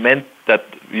has meant that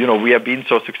we have been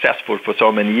so successful for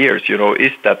so many years.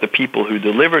 Is that the people who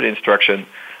deliver the instruction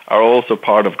are also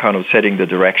part of kind of setting the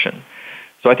direction.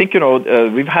 So I think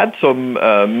we've had some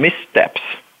missteps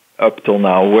up till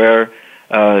now where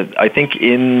I think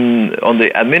on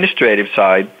the administrative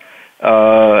side,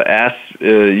 as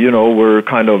we're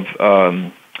kind of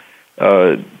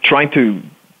trying to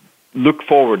look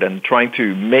forward and trying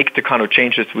to make the kind of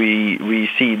changes we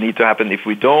see need to happen. If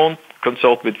we don't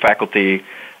consult with faculty,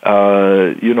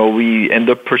 we end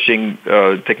up pushing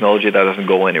technology that doesn't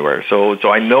go anywhere. So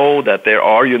I know that there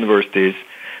are universities,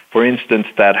 for instance,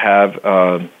 that have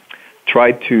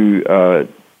tried to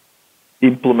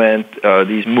implement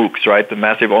these MOOCs, right, the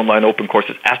massive online open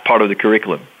courses, as part of the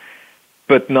curriculum,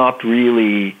 but not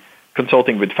really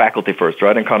consulting with faculty first,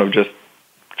 right, and kind of just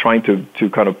trying to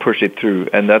kind of push it through,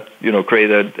 and that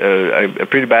created a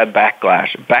pretty bad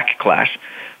backlash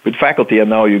with faculty, and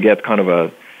now you get kind of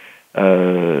a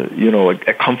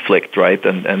conflict, right,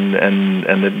 and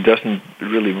it doesn't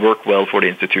really work well for the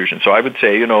institution. So I would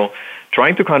say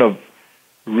trying to kind of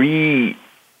trying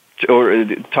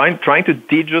to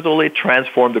digitally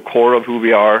transform the core of who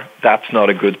we are, that's not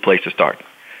a good place to start.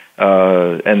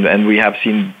 And we have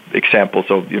seen examples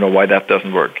of why that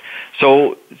doesn't work.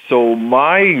 So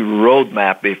my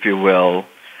roadmap, if you will,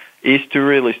 is to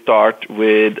really start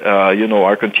with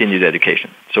our continued education.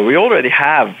 So we already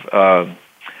have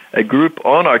a group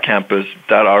on our campus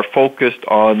that are focused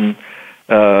on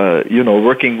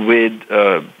working with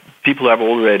people who have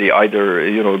already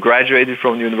either graduated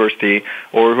from the university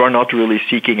or who are not really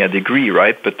seeking a degree,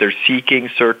 right? But they're seeking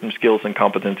certain skills and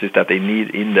competencies that they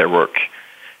need in their work.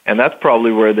 And that's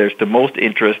probably where there's the most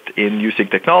interest in using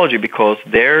technology, because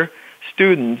their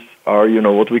students are,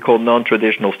 what we call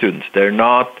non-traditional students. They're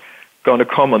not going to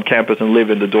come on campus and live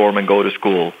in the dorm and go to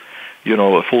school,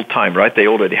 full time, right? They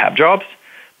already have jobs.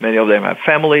 Many of them have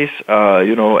families,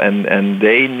 and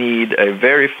they need a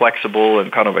very flexible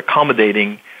and kind of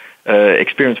accommodating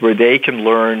experience where they can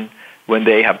learn when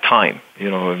they have time.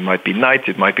 It might be nights,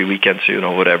 it might be weekends,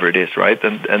 whatever it is, right?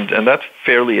 And that's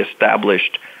fairly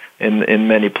established in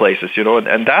many places,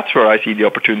 and that's where I see the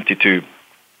opportunity to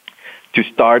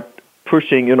start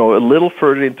pushing, a little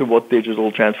further into what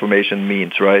digital transformation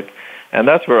means, right? And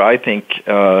that's where I think,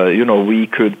 we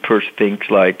could push things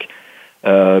like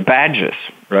badges,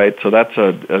 right? So that's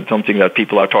something that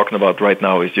people are talking about right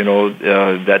now is,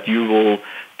 that you will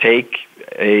take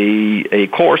a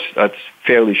course that's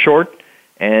fairly short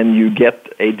and you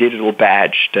get a digital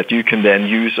badge that you can then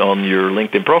use on your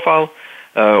LinkedIn profile,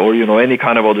 or any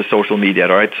kind of other social media,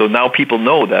 right? So now people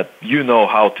know that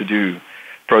how to do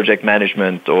project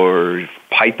management or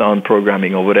Python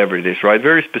programming or whatever it is, right?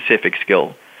 Very specific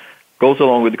skill. Goes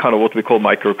along with kind of what we call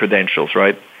micro-credentials,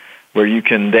 right? Where you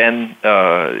can then,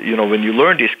 when you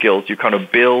learn these skills, you kind of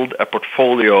build a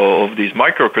portfolio of these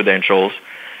micro-credentials,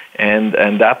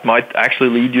 and that might actually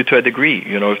lead you to a degree,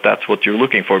 if that's what you're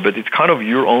looking for. But it's kind of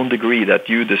your own degree that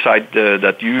you decide,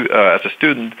 that you, as a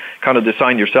student, kind of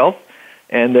design yourself,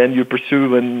 and then you pursue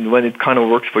when it kind of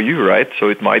works for you, right? So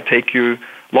it might take you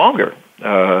longer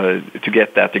to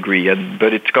get that degree,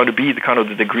 but it's going to be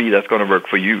the degree that's going to work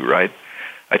for you, right?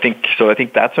 I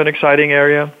think that's an exciting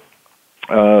area.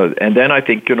 And then I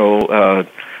think,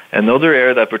 another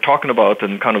area that we're talking about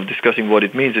and kind of discussing what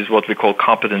it means is what we call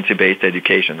competency-based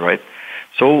education, right?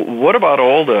 So what about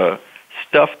all the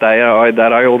stuff that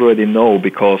I already know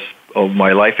because of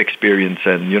my life experience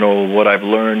and, what I've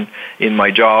learned in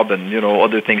my job and,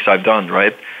 other things I've done,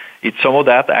 right? It's some of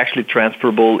that actually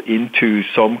transferable into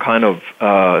some kind of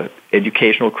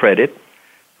educational credit,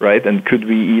 right? And could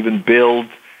we even build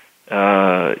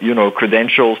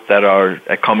credentials that are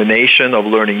a combination of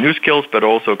learning new skills, but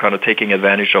also kind of taking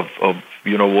advantage of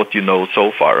what you know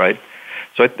so far, right?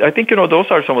 So I think,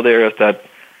 those are some of the areas that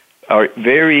are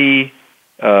very,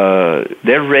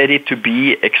 they're ready to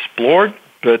be explored,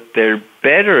 but they're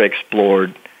better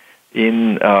explored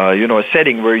in, a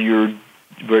setting where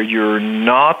you're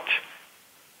not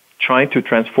trying to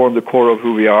transform the core of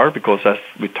who we are, because as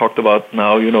we talked about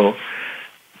now,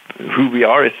 who we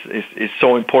are is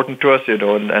so important to us,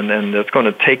 and it's going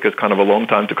to take us kind of a long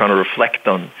time to kind of reflect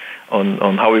on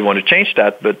how we want to change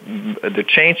that. But the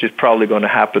change is probably going to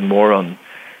happen more on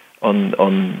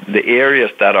the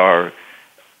areas that are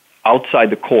outside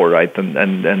the core, right?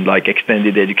 And like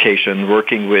extended education,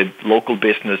 working with local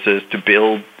businesses to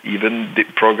build even the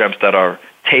programs that are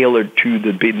tailored to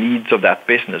the needs of that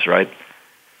business, right?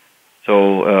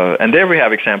 So, and there we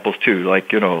have examples too, like,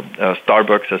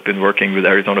 Starbucks has been working with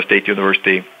Arizona State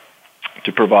University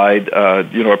to provide, a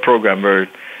program where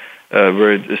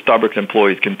where the Starbucks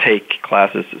employees can take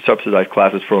classes, subsidized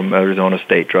classes from Arizona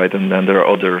State, right? And then there are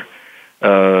other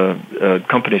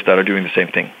companies that are doing the same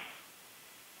thing.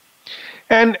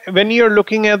 And when you're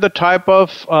looking at the type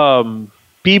of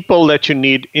people that you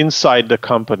need inside the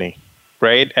company,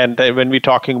 right? And when we're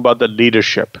talking about the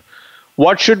leadership,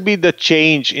 what should be the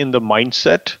change in the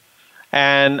mindset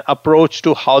and approach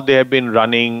to how they have been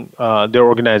running their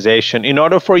organization in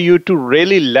order for you to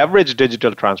really leverage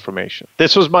digital transformation?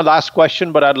 This was my last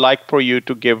question, but I'd like for you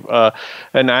to give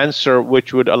an answer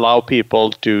which would allow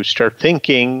people to start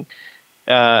thinking,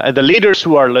 and the leaders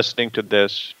who are listening to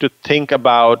this, to think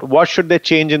about what should they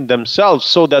change in themselves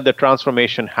so that the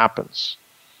transformation happens.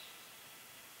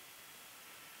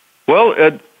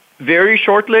 Well, very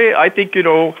shortly, I think,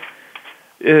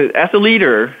 as a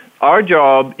leader, our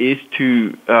job is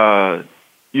to,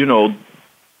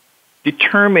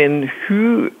 determine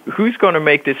who's going to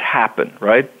make this happen,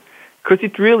 right? Because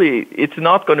it's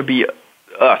not going to be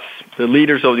us, the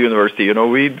leaders of the university.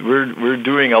 We're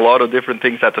doing a lot of different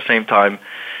things at the same time,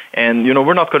 and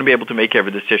we're not going to be able to make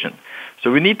every decision.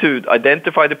 So we need to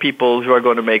identify the people who are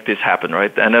going to make this happen,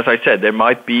 right? And as I said, there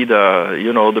might be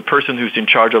the person who's in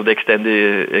charge of the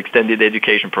extended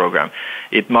education program.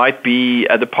 It might be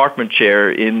a department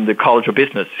chair in the College of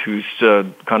Business who's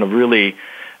kind of really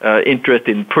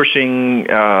interested in pushing,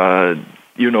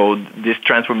 this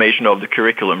transformation of the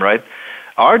curriculum, right?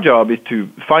 Our job is to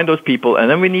find those people, and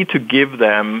then we need to give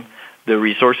them the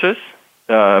resources,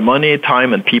 money,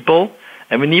 time, and people.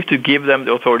 And we need to give them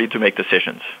the authority to make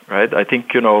decisions, right? I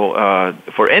think,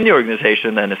 for any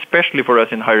organization, and especially for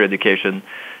us in higher education,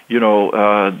 we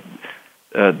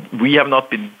have not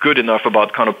been good enough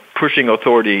about kind of pushing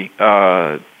authority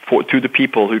to the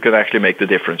people who can actually make the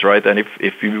difference, right? And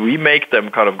if we make them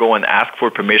kind of go and ask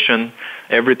for permission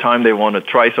every time they want to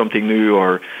try something new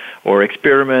or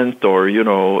experiment or,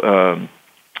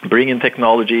 bring in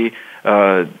technology,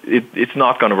 it's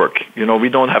not going to work. We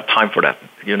don't have time for that.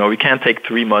 We can't take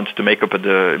 3 months to make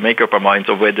up our minds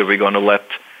of whether we're going to let,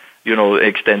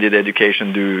 extended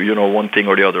education do, one thing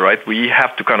or the other, right? We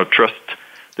have to kind of trust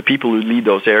the people who lead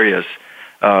those areas,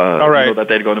 that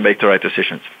they're going to make the right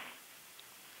decisions.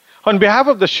 On behalf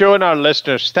of the show and our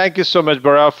listeners, thank you so much,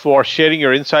 Bhairav, for sharing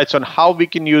your insights on how we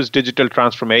can use digital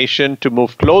transformation to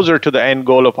move closer to the end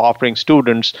goal of offering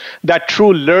students that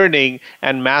true learning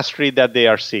and mastery that they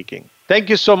are seeking. Thank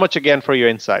you so much again for your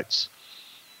insights.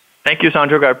 Thank you,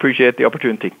 Sanjog. I appreciate the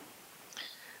opportunity.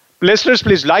 Listeners,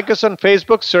 please like us on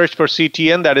Facebook, search for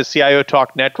CTN, that is CIO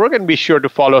Talk Network, and be sure to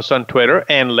follow us on Twitter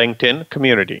and LinkedIn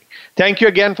community. Thank you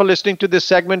again for listening to this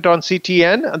segment on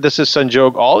CTN. This is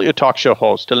Sanjog Aul, your talk show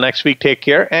host. Till next week, take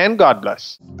care and God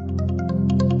bless.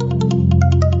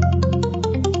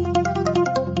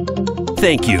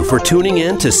 Thank you for tuning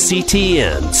in to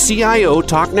CTN, CIO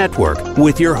Talk Network,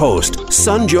 with your host,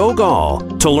 Sanjog Aul.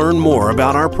 To learn more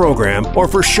about our program or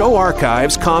for show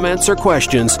archives, comments, or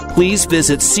questions, please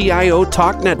visit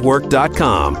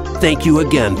CIOTalkNetwork.com. Thank you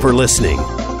again for listening.